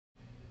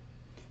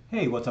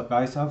Hey, what's up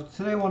guys?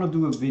 Today I want to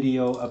do a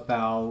video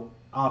about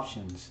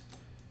options.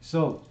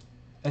 So,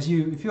 if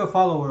you're a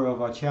follower of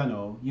our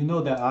channel, you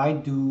know that I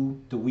do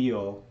the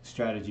wheel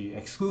strategy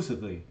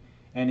exclusively,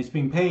 and it's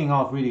been paying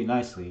off really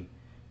nicely.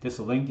 There's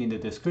a link in the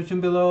description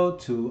below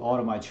to all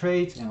of my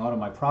trades and all of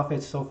my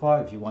profits so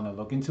far if you want to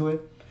look into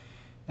it.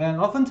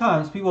 And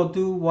oftentimes people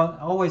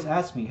always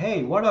ask me,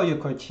 hey, what are your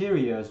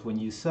criteria when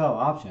you sell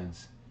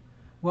options?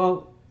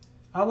 Well,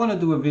 I want to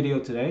do a video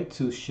today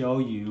to show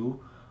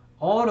you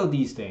all of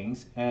these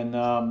things, and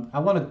I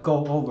want to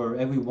go over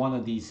every one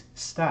of these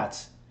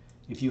stats.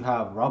 If you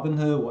have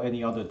Robinhood or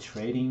any other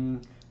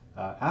trading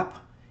app,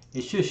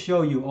 it should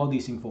show you all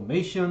this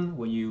information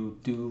when you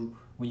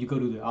go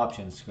to the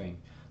options screen.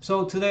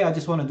 So today I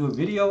just want to do a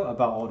video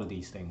about all of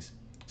these things.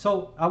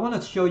 So I want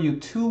to show you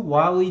two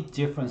wildly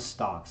different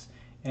stocks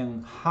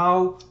and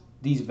how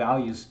these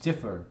values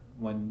differ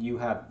when you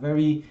have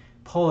very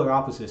polar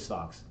opposite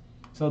stocks.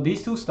 So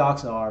these two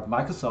stocks are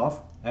Microsoft,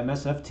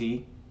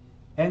 MSFT,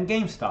 and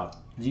GameStop,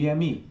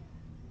 GME.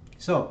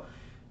 So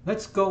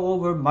let's go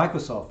over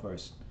Microsoft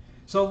first.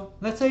 So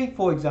let's say,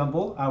 for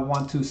example, I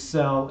want to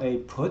sell a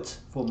put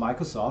for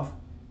Microsoft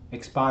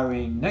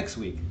expiring next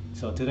week.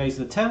 So today's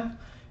the 10th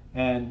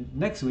and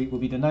next week will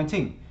be the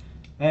 19th.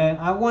 And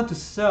I want to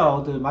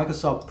sell the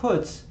Microsoft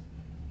puts,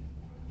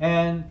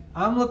 and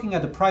I'm looking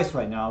at the price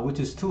right now, which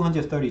is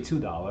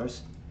 $232.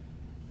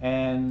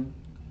 And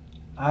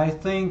I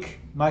think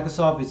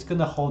Microsoft is going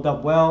to hold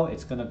up well.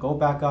 It's going to go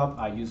back up.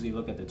 I usually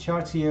look at the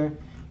charts here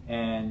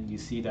and you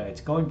see that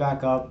it's going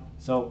back up.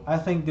 So I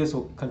think this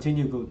will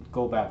continue to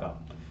go back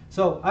up.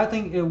 So I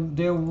think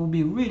there will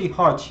be really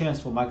hard chance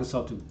for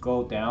Microsoft to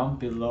go down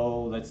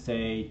below, let's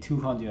say,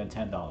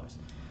 $210.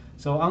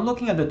 So I'm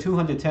looking at the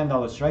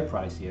 $210 strike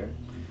price here.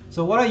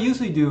 So what I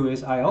usually do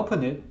is I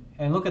open it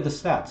and look at the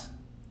stats.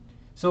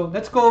 So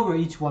let's go over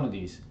each one of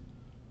these.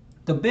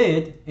 The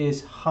bid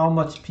is how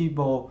much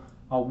people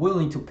are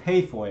willing to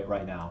pay for it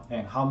right now,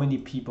 and how many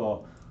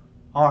people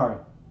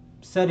are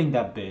setting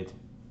that bid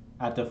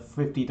at the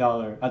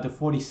at the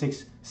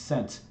 46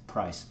 cents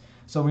price.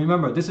 So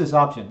remember, this is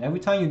option. Every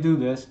time you do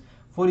this,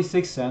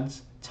 46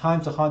 cents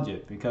times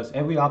 100, because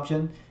every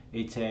option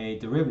it's a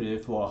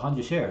derivative for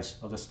 100 shares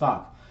of the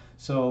stock.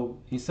 So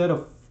instead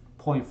of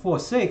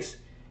 0.46,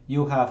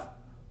 you have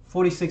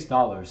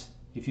 $46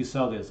 if you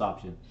sell this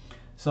option.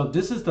 So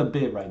this is the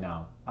bid right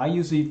now. I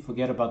usually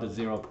forget about the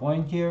 0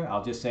 point here.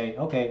 I'll just say,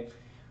 okay,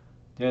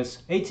 there's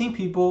 18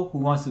 people who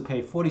wants to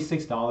pay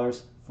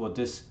 $46 for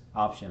this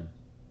option.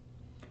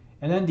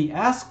 And then the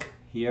ask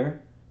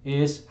here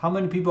is how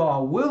many people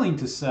are willing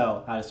to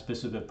sell at a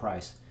specific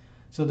price.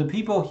 So the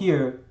people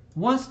here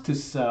wants to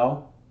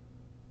sell,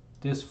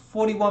 there's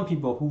 41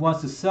 people who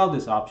wants to sell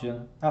this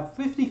option at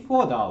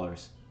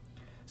 $54.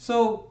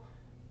 So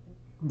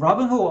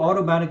Robinhood will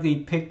automatically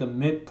pick the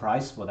mid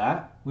price for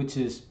that, which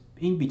is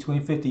in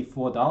between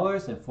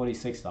 $54 and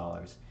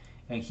 $46.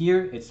 And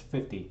here it's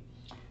 50.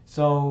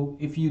 So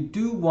if you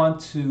do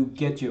want to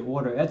get your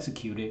order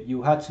executed,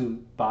 you have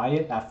to buy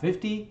it at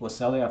 50 or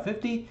sell it at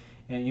 50,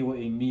 and it will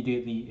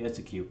immediately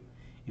execute.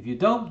 If you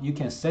don't, you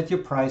can set your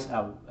price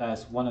out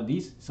as one of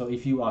these. So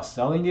if you are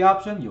selling the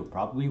option, you'll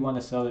probably want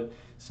to sell it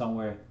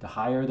somewhere, the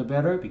higher the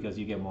better, because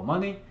you get more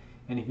money.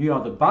 And if you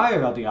are the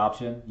buyer of the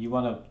option, you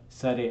want to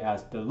set it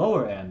as the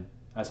lower end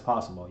as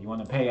possible. You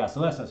want to pay as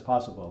less as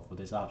possible for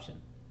this option.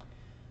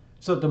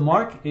 So the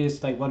mark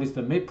is like, what is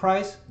the mid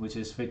price, which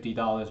is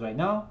 $50 right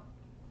now.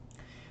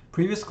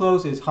 Previous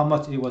close is how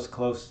much it was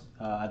closed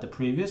at the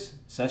previous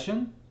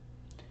session.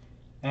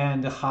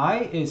 And the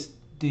high is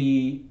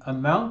the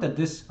amount that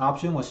this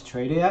option was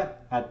traded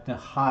at the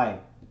high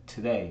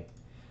today.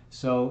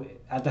 So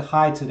at the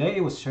high today,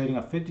 it was trading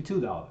at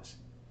 $52.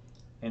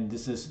 And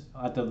this is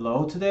at the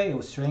low today, it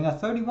was trading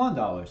at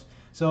 $31.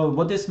 So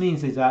what this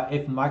means is that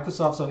if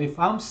Microsoft, so if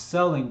I'm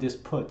selling this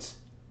puts,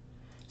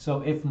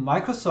 so if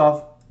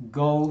Microsoft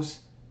goes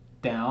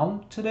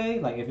down today,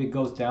 like if it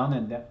goes down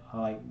and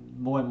like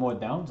more and more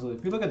down. So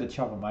if you look at the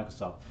chart of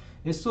Microsoft,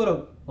 it's sort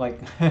of like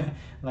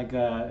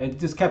it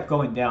just kept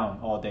going down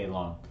all day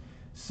long.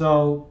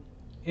 So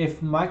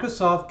if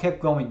Microsoft kept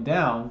going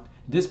down,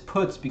 this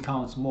puts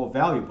becomes more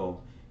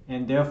valuable,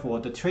 and therefore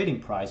the trading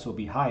price will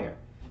be higher.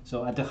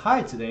 So at the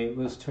high today, it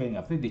was trading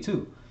at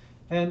 52,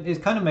 and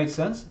it kind of makes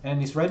sense.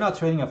 And it's right now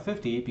trading at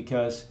 50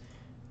 because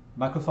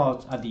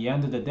Microsoft at the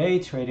end of the day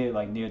traded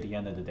like near the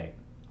end of the day.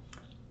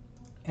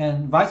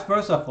 And vice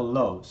versa for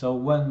low. So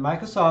when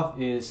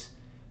Microsoft is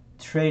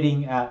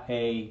trading at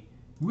a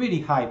really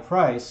high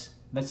price,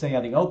 let's say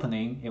at the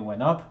opening it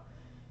went up,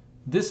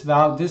 this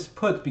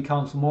put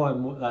becomes more and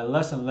more,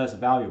 less and less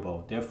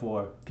valuable.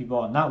 Therefore, people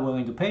are not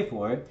willing to pay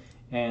for it,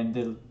 and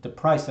the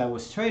price that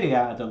was traded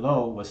at the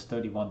low was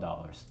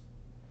 $31.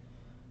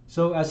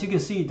 So as you can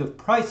see, the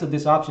price of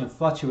this option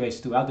fluctuates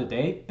throughout the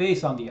day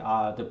based on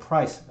the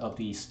price of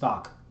the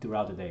stock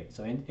throughout the day.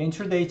 So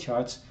intraday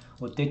charts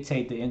will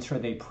dictate the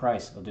intraday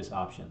price of this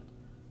option.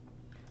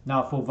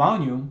 Now for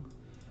volume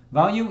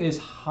is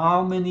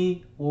how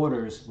many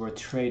orders were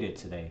traded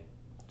today.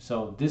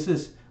 So this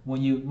is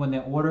when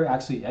the order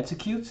actually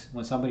executes,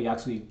 when somebody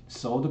actually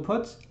sold the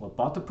puts or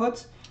bought the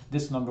puts,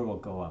 this number will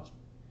go up.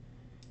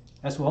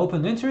 As for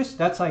open interest,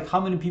 that's like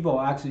how many people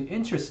are actually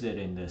interested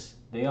in this.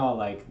 They all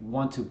like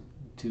want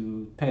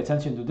to pay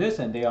attention to this,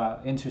 and they are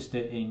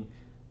interested in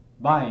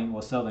buying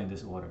or selling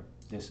this order,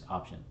 this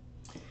option.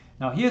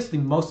 Now here's the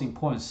most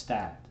important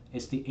stat.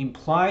 It's the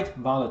implied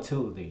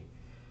volatility.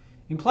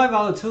 Implied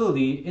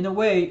volatility, in a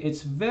way,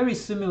 it's very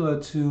similar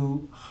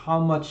to how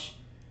much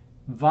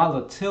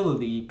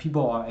volatility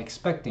people are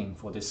expecting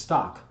for this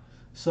stock.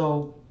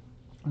 So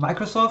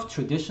Microsoft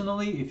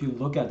traditionally, if you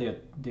look at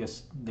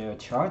their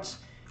charts,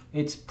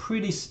 it's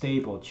pretty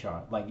stable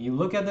chart. Like you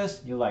look at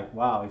this, you're like,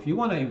 wow, if you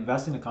want to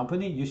invest in a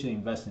company, you should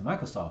invest in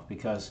Microsoft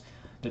because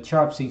the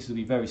chart seems to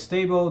be very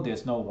stable.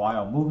 There's no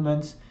wild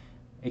movements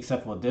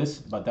except for this,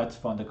 but that's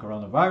from the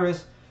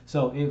coronavirus.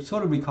 So it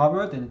sort of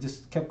recovered and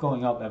just kept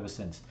going up ever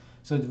since.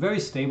 So it's a very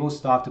stable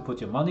stock to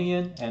put your money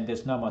in, and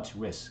there's not much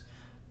risk.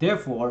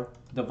 Therefore,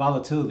 the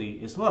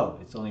volatility is low.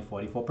 It's only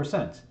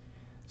 44%.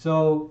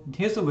 So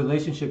here's the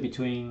relationship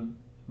between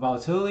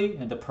volatility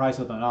and the price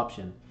of an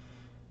option.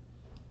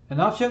 An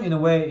option, in a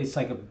way, is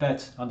like a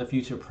bet on the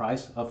future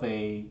price of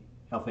a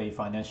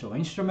financial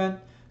instrument.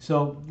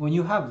 So when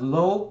you have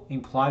low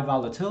implied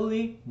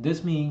volatility,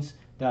 this means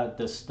that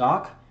the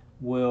stock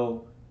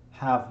will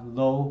have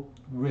low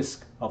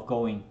risk of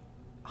going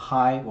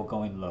high or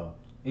going low.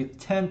 It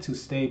tends to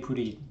stay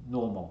pretty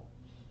normal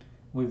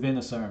within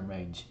a certain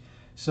range.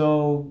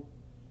 So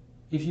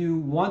if you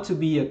want to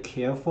be a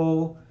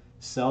careful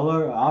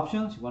seller of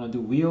options, you want to do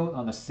wheel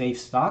on a safe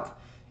stock,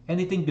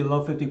 anything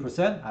below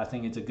 50%, I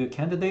think it's a good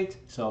candidate.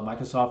 So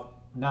Microsoft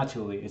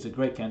naturally is a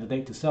great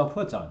candidate to sell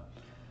puts on.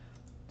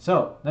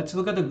 So let's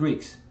look at the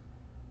Greeks.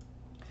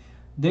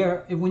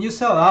 When you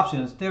sell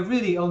options, there are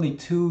really only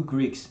two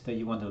Greeks that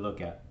you want to look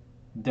at,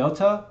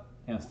 delta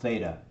and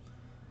theta.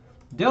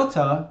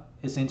 Delta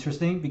is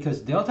interesting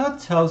because delta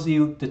tells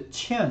you the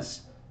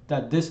chance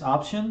that this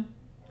option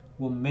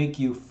will make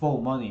you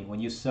full money when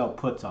you sell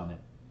puts on it.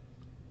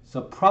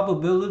 So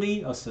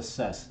probability of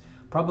success,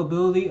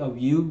 probability of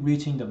you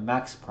reaching the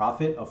max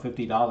profit of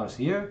 $50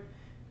 here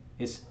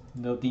is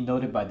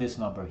denoted by this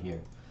number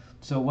here.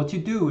 So what you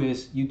do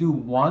is you do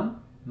 1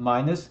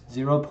 minus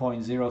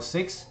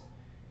 0.06,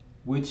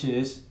 which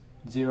is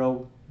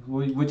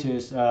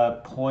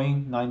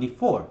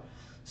 0.94.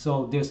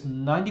 So there's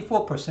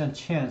 94%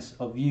 chance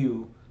of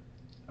you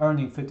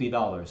earning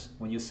 $50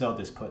 when you sell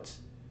this puts.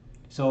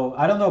 So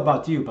I don't know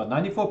about you, but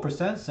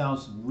 94%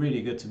 sounds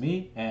really good to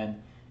me,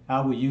 and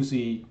I would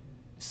usually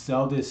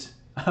sell this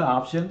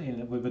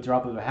option with a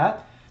drop of a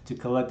hat to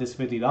collect this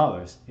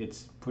 $50.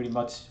 It's pretty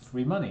much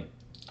free money.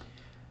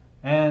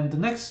 And the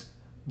next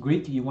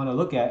Greek you want to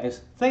look at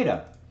is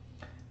theta.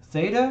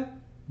 Theta,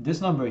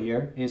 this number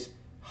here, is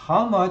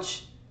how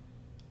much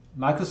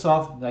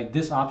Microsoft, like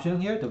this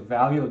option here, the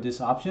value of this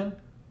option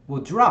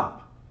will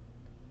drop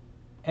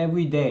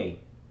every day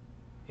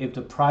if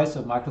the price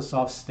of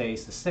Microsoft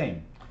stays the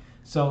same.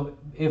 So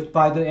if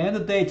by the end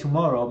of the day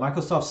tomorrow,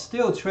 Microsoft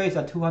still trades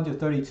at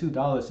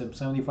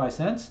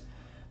 $232.75,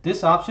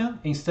 this option,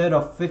 instead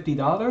of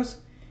 $50,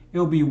 it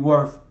will be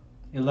worth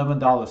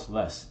 $11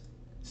 less.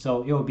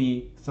 So it will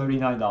be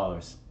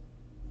 $39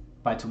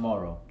 by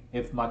tomorrow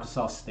if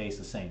Microsoft stays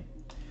the same.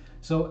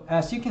 So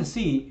as you can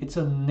see, it's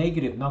a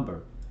negative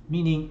number,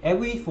 meaning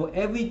every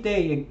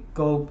day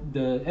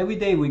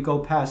we go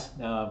past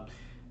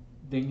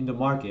in the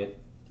market,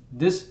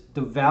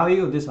 the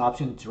value of this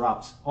option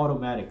drops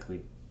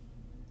automatically.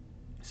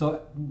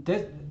 So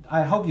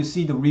I hope you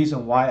see the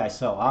reason why I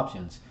sell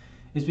options.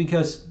 It's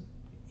because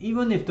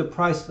even if the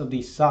price of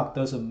the stock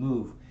doesn't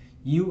move,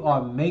 you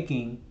are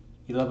making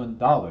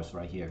 $11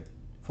 right here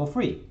for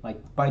free, like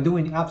by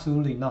doing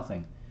absolutely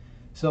nothing.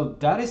 So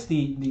that is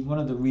one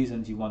of the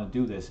reasons you want to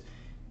do this.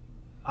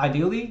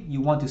 Ideally,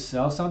 you want to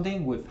sell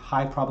something with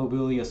high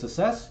probability of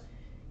success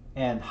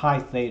and high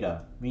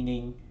theta,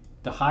 meaning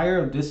the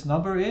higher this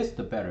number is,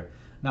 the better.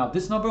 Now,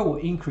 this number will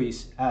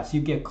increase as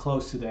you get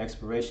close to the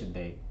expiration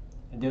date.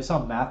 And there's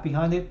some math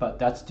behind it, but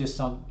that's just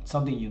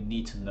something you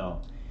need to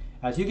know.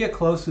 As you get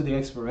close to the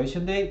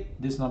expiration date,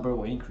 this number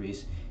will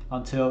increase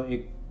until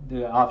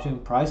the option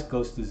price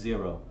goes to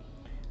zero.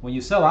 When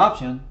you sell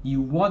option,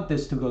 you want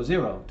this to go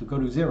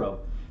to zero,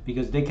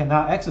 because they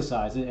cannot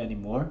exercise it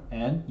anymore,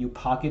 and you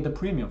pocket the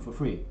premium for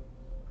free.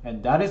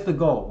 And that is the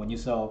goal when you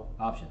sell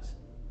options.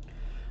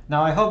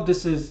 Now, I hope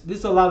this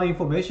is a lot of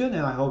information,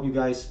 and I hope you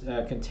guys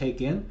can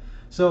take in.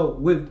 So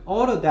with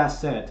all of that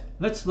said,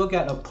 let's look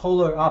at a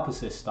polar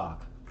opposite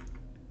stock.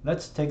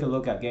 Let's take a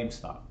look at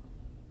GameStop.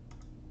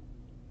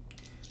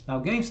 Now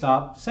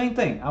GameStop, same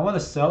thing. I want to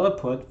sell a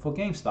put for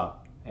GameStop,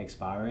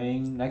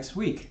 expiring next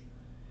week.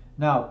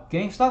 Now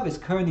GameStop is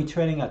currently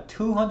trading at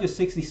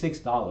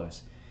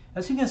 $266.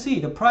 As you can see,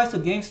 the price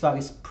of GameStop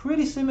is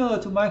pretty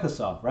similar to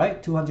Microsoft,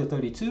 right?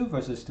 232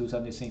 versus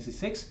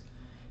 266.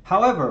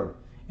 However,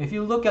 if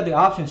you look at the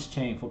options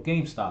chain for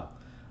GameStop,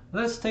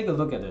 let's take a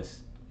look at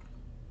this.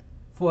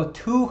 For a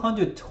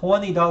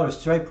 $220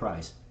 strike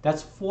price,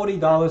 that's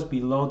 $40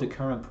 below the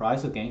current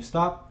price of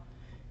GameStop.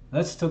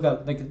 Let's take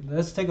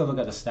a look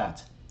at the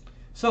stats.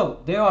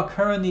 So there are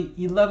currently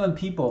 11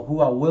 people who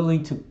are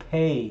willing to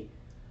pay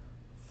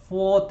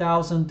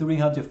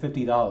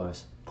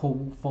 $4,350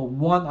 for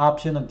one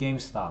option on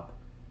GameStop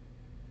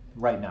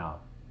right now.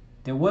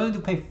 They're willing to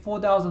pay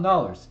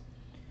 $4,000.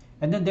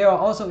 And then there are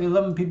also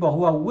 11 people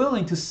who are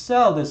willing to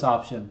sell this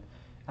option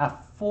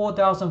at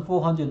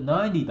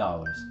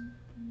 $4,490.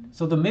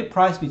 So the mid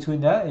price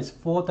between that is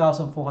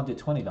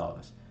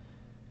 $4,420.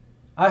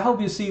 I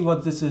hope you see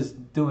what this is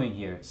doing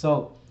here.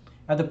 So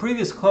at the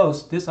previous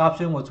close, this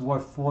option was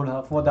worth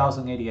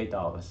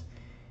 $4,088.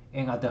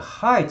 And at the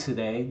high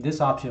today,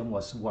 this option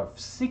was worth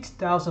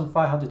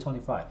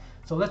 $6,525.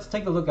 So let's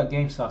take a look at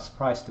GameStop's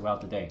price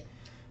throughout the day.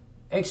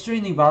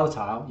 Extremely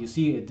volatile. You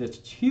see the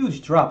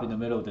huge drop in the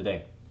middle of the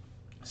day.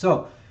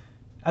 So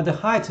at the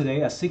high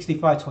today at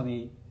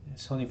 65.25,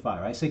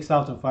 right?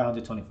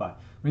 6,525.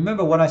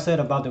 Remember what I said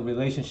about the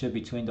relationship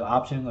between the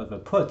option of the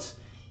puts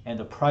and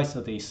the price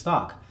of the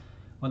stock.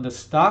 When the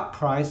stock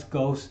price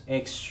goes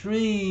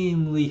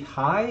extremely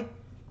high,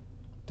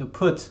 the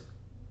put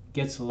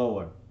gets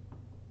lower.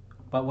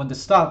 But when the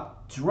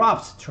stock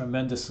drops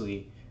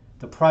tremendously,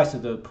 the price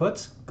of the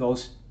puts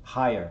goes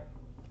higher.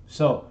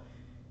 So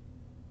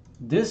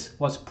this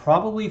was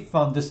probably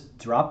from this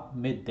drop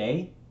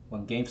midday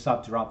when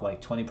GameStop dropped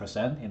like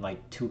 20% in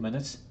like 2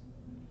 minutes.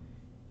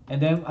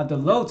 And then at the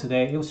low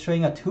today, it was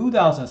trading at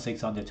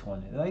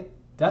 2,620. Like,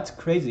 that's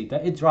crazy.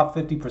 That it dropped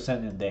 50%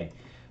 in a day.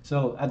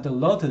 So at the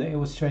low today, it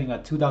was trading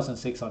at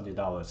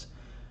 $2,600.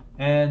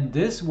 And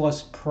this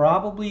was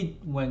probably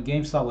when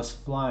GameStop was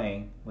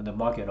flying when the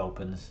market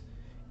opens,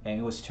 and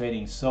it was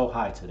trading so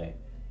high today.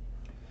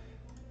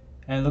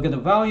 And look at the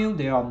volume.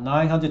 There are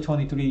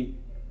 923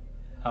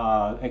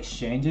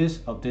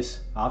 exchanges of this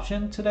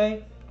option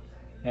today,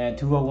 and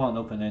 201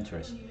 open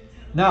interest.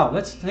 Now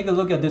let's take a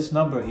look at this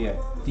number here,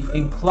 the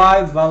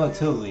implied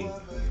volatility.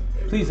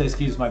 Please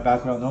excuse my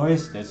background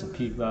noise. There's some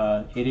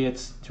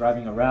idiots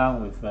driving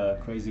around with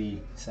crazy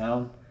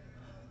sound.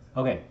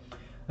 Okay,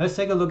 let's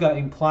take a look at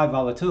implied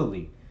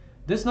volatility.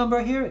 This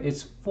number here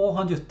is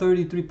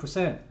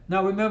 433%.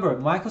 Now remember,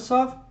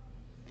 Microsoft,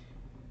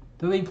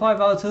 the implied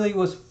volatility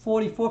was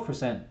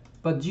 44%,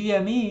 but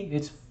GME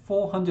it's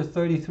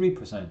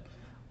 433%.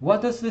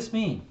 What does this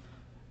mean?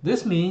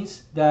 This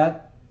means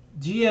that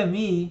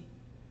GME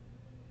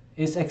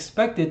is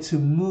expected to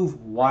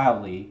move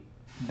wildly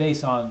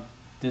based on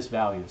this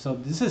value. So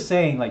this is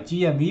saying like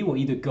GME will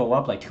either go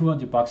up like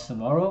 $200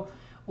 tomorrow,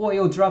 or it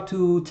will drop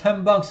to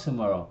 $10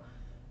 tomorrow.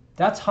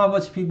 That's how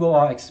much people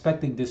are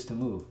expecting this to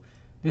move.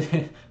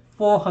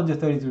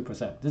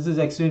 433%. This is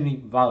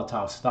extremely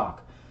volatile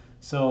stock.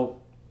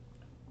 So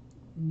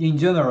in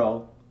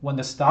general, when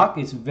the stock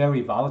is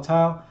very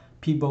volatile,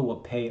 people will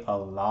pay a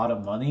lot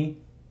of money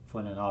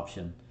for an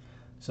option.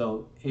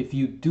 So if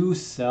you do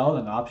sell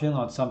an option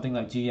on something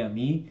like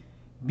GME,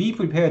 be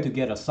prepared to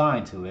get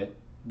assigned to it,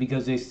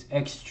 because it's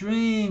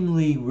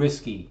extremely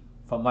risky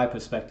from my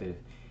perspective.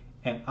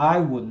 And I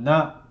would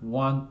not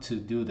want to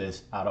do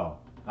this at all.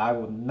 I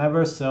would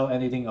never sell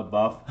anything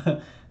above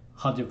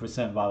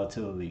 100%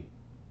 volatility.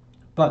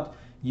 But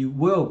you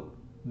will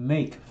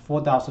make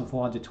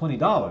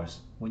 $4,420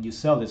 when you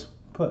sell this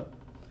put.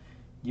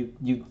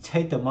 You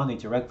take the money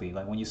directly.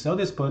 Like when you sell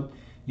this put,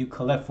 you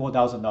collect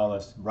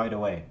 $4,000 right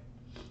away.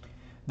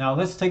 Now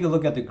let's take a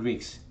look at the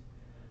Greeks.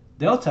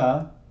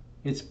 Delta,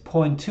 it's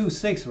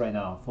 0.26 right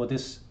now for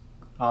this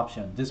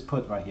option, this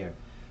put right here.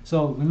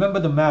 So remember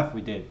the math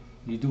we did.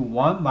 You do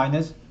 1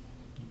 minus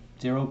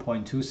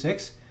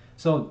 0.26.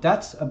 So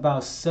that's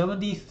about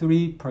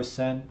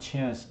 73%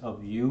 chance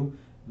of you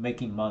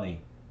making money,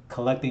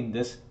 collecting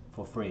this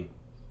for free.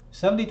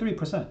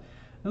 73%.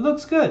 It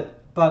looks good,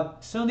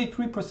 but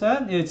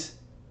 73% is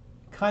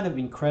kind of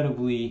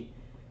incredibly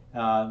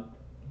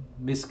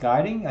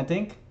misguiding, I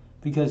think,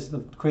 because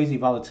of crazy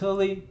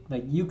volatility.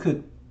 Like you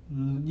could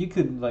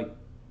like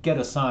get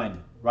assigned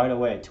right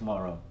away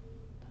tomorrow.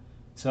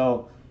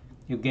 So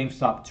your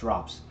GameStop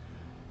drops.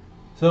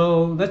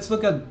 So let's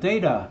look at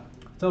data.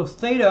 So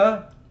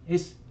theta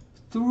is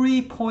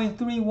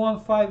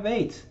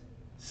 3.3158.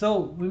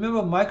 So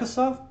remember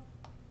Microsoft,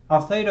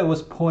 our theta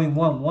was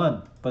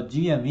 0.11, but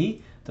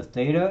GME, the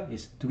theta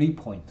is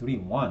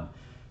 3.31.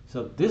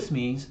 So this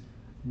means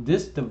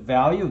the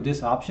value of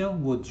this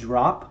option will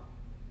drop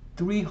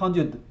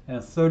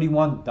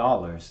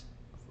 $331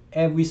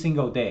 every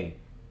single day.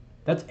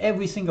 That's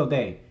every single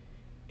day.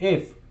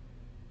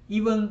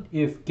 Even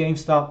if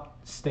GameStop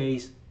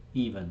stays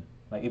even,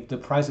 like if the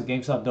price of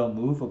GameStop don't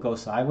move or go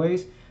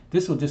sideways,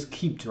 this will just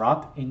keep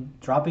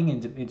dropping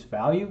in its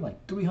value,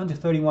 like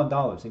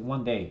 $331 in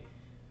one day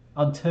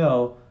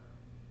until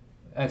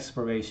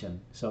expiration.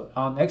 So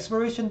on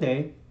expiration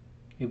day,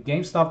 if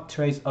GameStop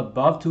trades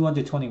above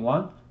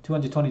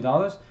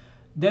 $220,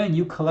 then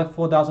you collect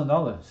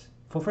 $4,000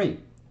 for free.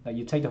 Like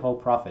you take the whole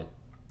profit.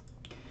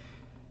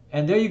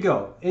 And there you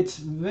go. It's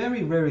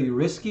very, very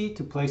risky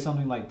to play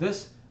something like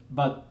this,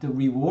 but the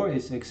reward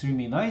is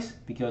extremely nice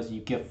because you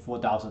get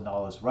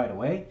 $4,000 right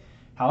away.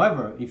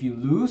 However, if you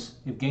lose,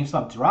 if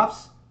GameStop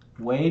drops,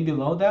 way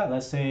below that,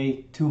 let's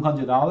say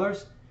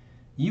 $200,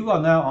 you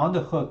are now on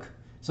the hook.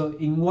 So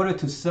in order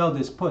to sell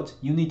this put,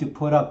 you need to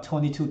put up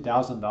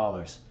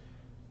 $22,000,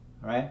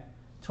 right?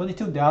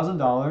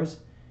 $22,000,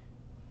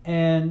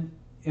 and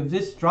if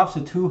this drops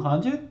to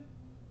 200,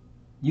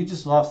 you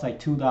just lost like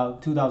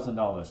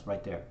 $2,000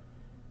 right there.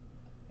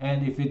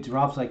 And if it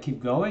drops, like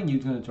keep going,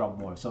 you're gonna drop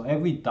more. So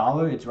every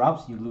dollar it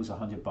drops, you lose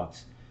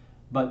 $100.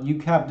 But you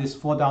have this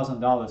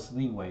 $4,000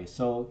 leeway.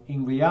 So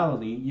in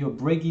reality, your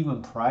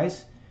break-even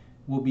price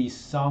will be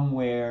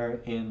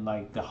somewhere in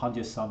like the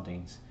hundred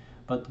somethings.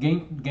 But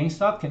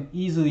GameStop can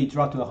easily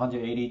drop to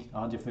 $180,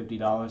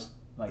 $150,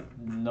 like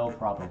no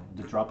problem,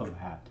 the drop of a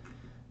hat.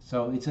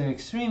 So it's an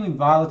extremely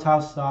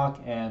volatile stock,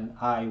 and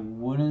I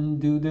wouldn't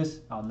do this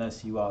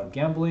unless you are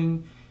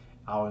gambling.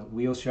 Our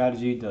wheel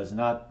strategy does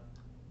not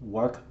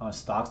work on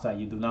stocks that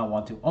you do not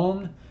want to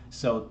own,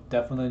 so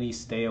definitely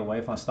stay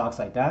away from stocks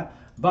like that.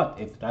 But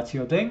if that's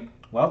your thing,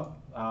 well,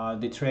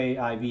 the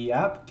TradeIV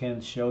app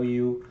can show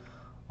you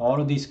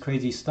all of these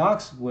crazy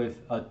stocks with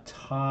a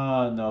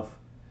ton of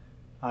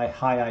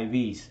high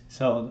IVs.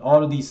 So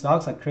all of these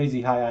stocks are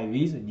crazy high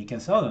IVs, and you can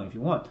sell them if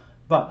you want,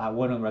 but I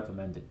wouldn't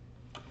recommend it.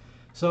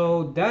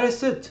 So that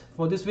is it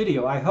for this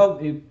video. I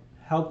hope it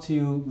helped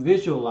you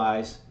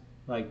visualize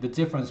like the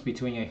difference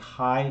between a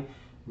high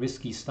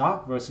risky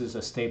stock versus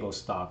a stable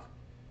stock,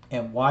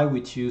 and why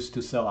we choose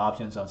to sell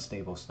options on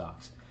stable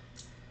stocks.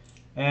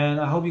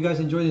 And I hope you guys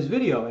enjoyed this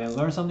video and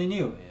learned something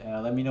new.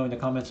 Let me know in the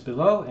comments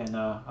below, and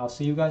I'll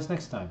see you guys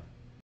next time.